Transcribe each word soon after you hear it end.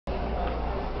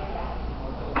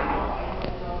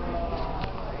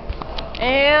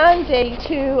And day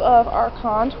 2 of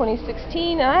Archon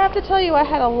 2016, and I have to tell you, I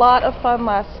had a lot of fun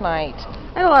last night.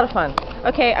 I had a lot of fun.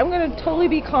 Okay, I'm going to totally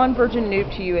be con-virgin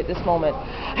noob to you at this moment.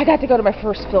 I got to go to my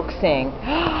first Filk Sing.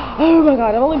 Oh my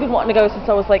god, I've only been wanting to go since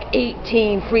I was like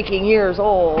 18 freaking years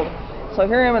old. So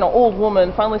here I am, an old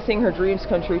woman, finally seeing her dreams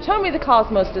come true. Tell me the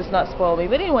cosmos does not spoil me.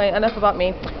 But anyway, enough about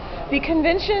me. The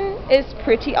convention is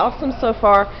pretty awesome so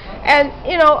far. And,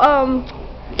 you know,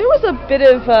 there was a bit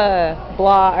of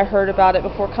blah I heard about it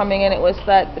before coming in. It was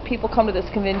that the people come to this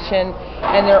convention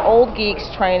and they're old geeks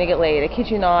trying to get laid. I kid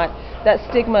you not. That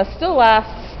stigma still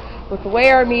lasts with the way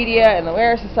our media and the way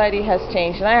our society has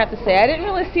changed. And I have to say, I didn't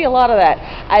really see a lot of that.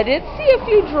 I did see a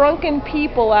few drunken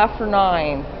people after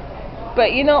 9.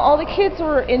 But, you know, all the kids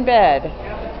were in bed.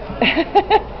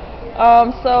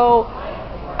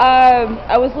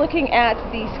 I was looking at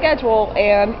the schedule,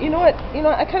 and you know what?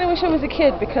 I kind of wish I was a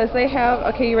kid, because they have,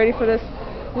 okay, you ready for this?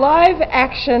 Live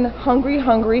action Hungry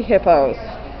Hungry Hippos.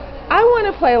 I want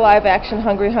to play live action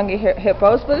Hungry Hungry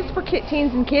Hippos, but it's for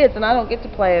teens and kids, and I don't get to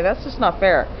play it. That's just not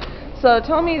fair. So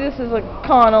tell me this is a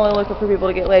con only looking for people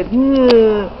to get laid.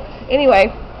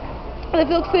 Anyway, the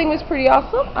Filk thing was pretty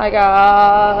awesome. I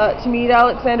got to meet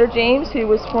Alexander James, who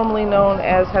was formerly known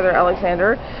as Heather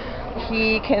Alexander.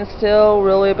 He can still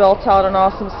really belt out an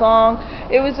awesome song.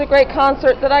 It was a great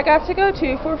concert that I got to go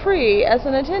to for free as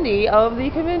an attendee of the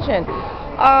convention.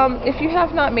 If you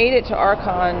have not made it to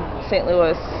Archon St.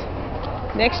 Louis,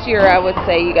 next year I would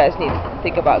say you guys need to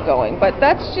think about going. But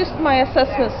that's just my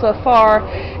assessment so far,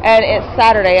 and it's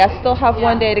Saturday. I still have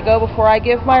one day to go before I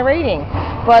give my rating.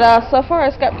 But so far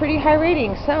it's got pretty high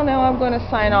ratings. So now I'm going to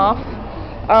sign off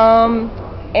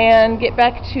and get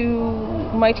back to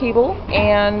my table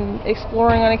and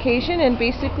exploring on occasion and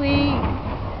basically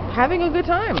having a good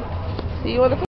time. See you on the